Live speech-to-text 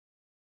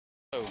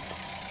Oh,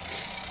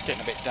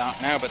 getting a bit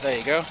dark now, but there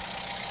you go.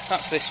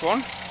 That's this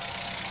one,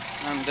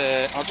 and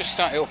I'll just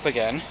start it up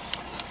again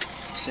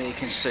so you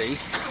can see.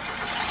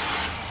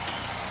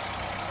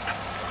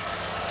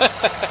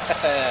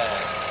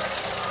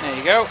 There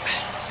you go.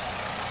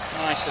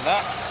 Nice of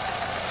that.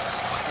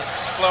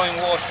 It's flowing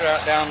water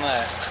out down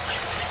there.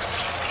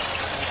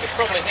 You can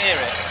probably hear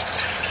it.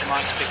 The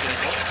mic's picking it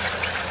up.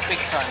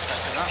 Big time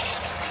pressure that.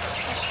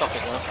 I'll stop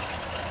it though.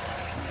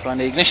 Find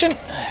the ignition.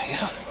 There we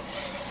go.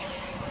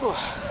 Ooh.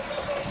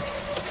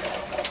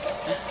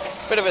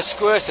 Bit of a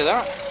squirt of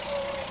that.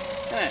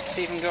 Yeah, it's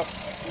even got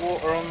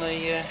water on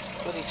the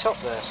bloody top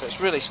there, so it's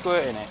really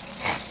squirting it.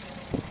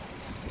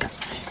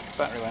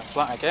 Battery went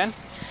flat again.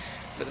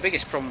 But the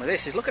biggest problem with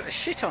this is look at the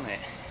shit on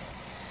it.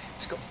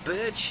 It's got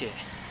bird shit.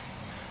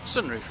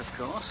 Sunroof, of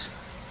course.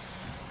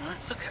 Right,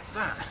 look at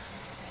that.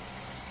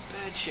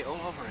 Bird shit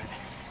all over it.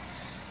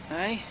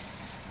 Hey?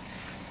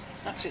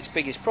 That's its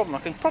biggest problem.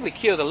 I can probably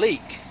cure the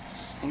leak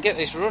and get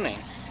this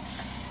running.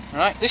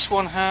 Right, this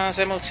one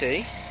has MOT.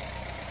 The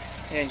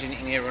engine you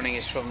can hear running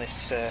is from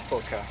this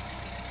Ford car.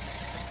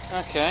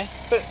 Okay,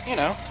 but you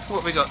know,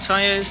 what we got?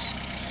 Tyres.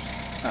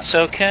 That's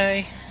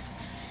okay.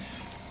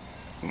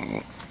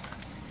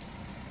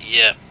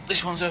 Yeah,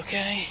 this one's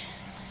okay.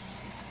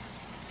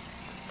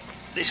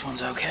 This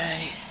one's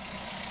okay.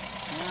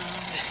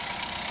 And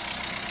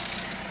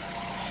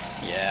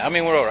yeah, I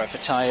mean we're alright for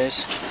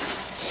tyres.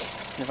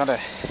 We've had a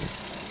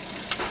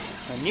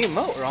new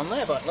motor on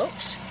there by it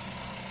looks.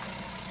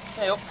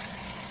 Hey up.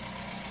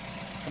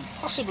 And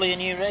possibly a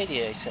new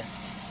radiator.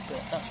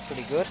 But that's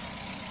pretty good.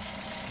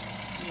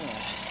 Yeah.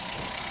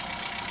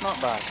 Not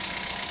bad.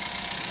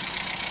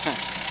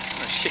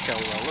 What a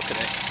shithole though, look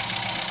at it.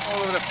 All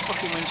over the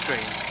fucking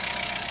windscreen.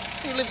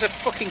 Who lives a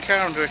fucking car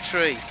under a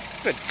tree?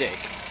 What a dick.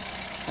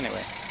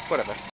 Anyway, whatever.